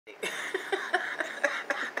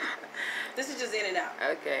This is just in and out.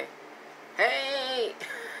 Okay. Hey!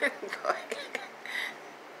 Go ahead.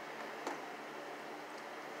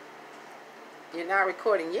 You're not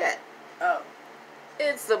recording yet. Oh.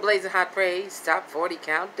 It's the Blazin Hot Praise Top 40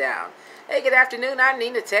 Countdown. Hey, good afternoon. I'm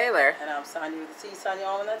Nina Taylor. And I'm Sonia with the C. Sonia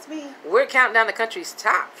Almon, that's me. We're counting down the country's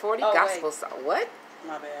top 40 gospel songs. What?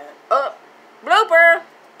 My bad. Blooper!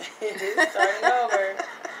 It's starting over.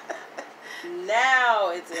 Now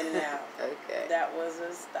it's in and out. Okay. That was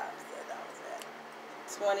a stop. That was it.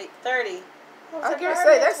 20, 30. I was going to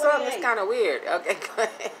say, that song is kind of weird. Okay, go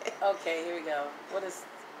ahead. Okay, here we go. What is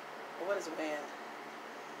when?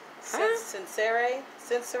 Huh? Sincere?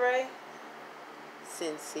 Sincere.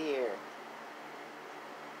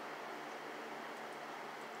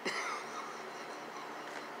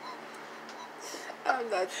 I'm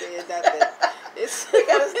not saying nothing. We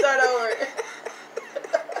gotta start over.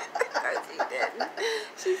 She didn't.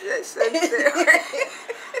 She said sincere.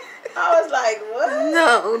 I was like, what?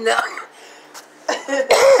 No.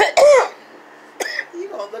 You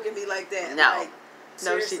gonna look at me like that? No. Like,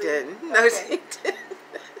 no, she seriously? didn't. No, Okay. she didn't.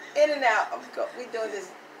 In and out. We doing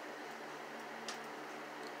this.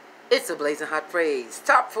 It's a Blazin Hot Praise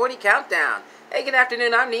Top 40 Countdown. Hey, good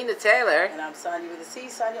afternoon. I'm Nina Taylor. And I'm Sonia with a C.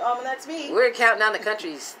 Sonia Almon, that's me. We're counting down the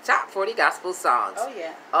country's top 40 gospel songs. Oh,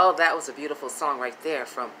 yeah. Oh, that was a beautiful song right there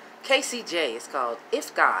from KCJ. It's called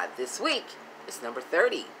If God. This week, it's number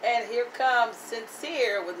 30. And here comes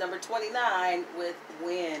Sincere with number 29 with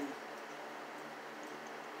Win.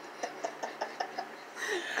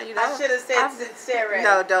 You know, I should have said Sincere.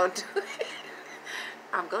 No, don't do it.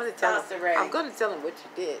 I'm going to tell him. Sincere. I'm going to tell him what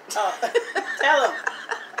you did. Oh, tell him.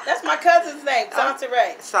 That's my cousin's name,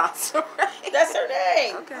 Sincere. Sincere. That's her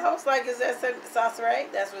name. Okay. I was like, is that Sincere?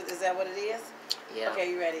 Is that what it is? Yeah. Okay,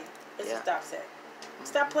 you ready? It's Yeah. a stop set.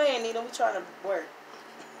 Stop playing, Nina. We're trying to work.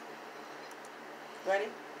 Ready?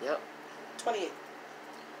 Yep. 28.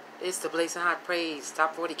 It's the Blazin Hot Praise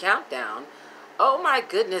Top 40 Countdown. Oh my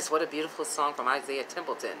goodness, what a beautiful song from Isaiah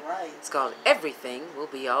Templeton. Right. It's called Everything Will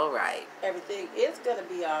Be Alright. Everything is going to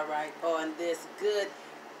be all right on this good.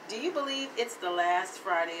 Do you believe it's the last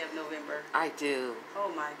Friday of November? I do.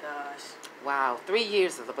 Oh my gosh. Wow, 3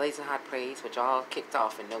 years of the Blazin Hot Praise, which all kicked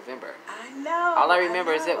off in November. I know. All I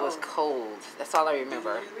remember is it know. was cold. That's all I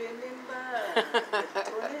remember. Do you remember the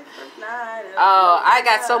 21st night of Oh, I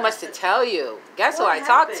got November? so much to tell you. Guess who What I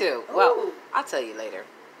talked to? happened? Well, Ooh. I'll tell you later.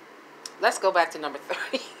 Let's go back to number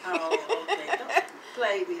 30. Oh, okay. Don't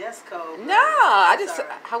play me. That's cold. No, I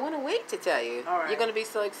Sorry. want to wait to tell you. All right. You're going to be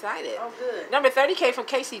so excited. Oh, good. Number 30 came from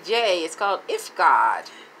KCJ. It's called If God.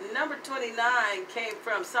 Number 29 came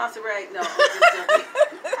from Sincere. No, I'm just joking.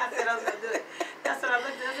 I said I was going to do it. That's what I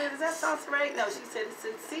looked at. I said, is that Sincere? No, she said it's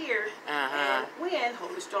Sincere. Uh-huh. And Win,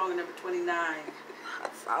 hold it strong, number 29.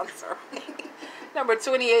 Sincere. Number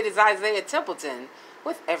 28 is Isaiah Templeton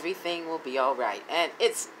with Everything Will Be Alright. And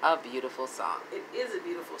it's a beautiful song. It is a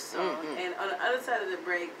beautiful song. Mm-hmm. And on the other side of the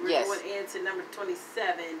break, we're Yes. going into number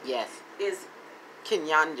 27. Yes. Is,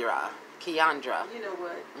 Keandra. you know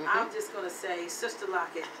what? Mm-hmm. I'm just going to say Sister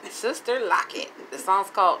Lockett. Sister Lockett. The song's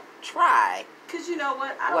called Try. Because you know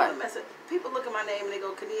what? I don't What? want to mess up. People look at my name and they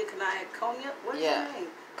go, Conia? What is Yeah. your name?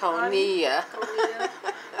 Conia. Conia.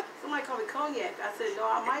 Somebody call me Cognac. I said, no,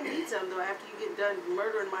 I might need some, though, after you get done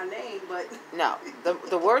murdering my name, but... No.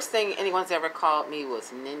 The worst thing anyone's ever called me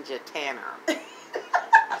was Ninja Tanner.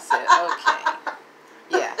 I said, okay.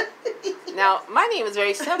 Yeah. Now, my name is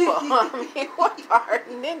very simple. I mean, what part?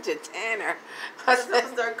 Ninja Tanner. I I'm going to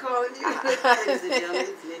start calling you. Ladies and gentlemen,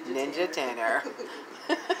 it's Ninja Tanner.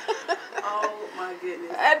 Oh, my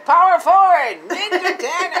goodness. And power forward, Ninja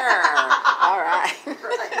Tanner. All right.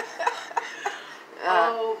 Right.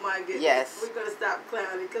 Oh, my goodness. Yes. We're going to stop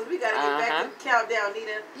clowning because we got to get back to the countdown,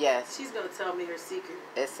 Nina. Yes. She's going to tell me her secret.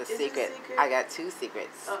 It's a Is it a secret. secret? I got 2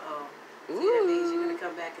 secrets. Uh-oh. Ooh. See, that means you're going to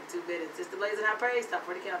come back in 2 minutes. It's the Blazin Hot Praise Top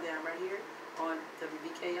 40 Countdown right here on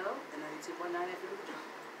WBKO and 92.9 FM.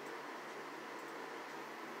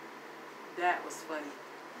 That was funny.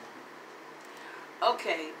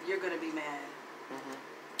 Okay, you're going to be mad. Mm-hmm.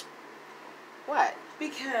 What?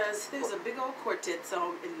 Because there's a big old quartet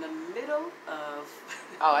song in the middle of...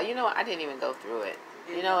 Oh, you know what? I didn't even go through it.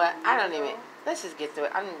 You know what? I don't even... Let's just get through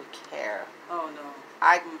it. I don't even care. Oh, no.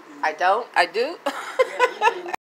 I don't. I do. Yeah, you do.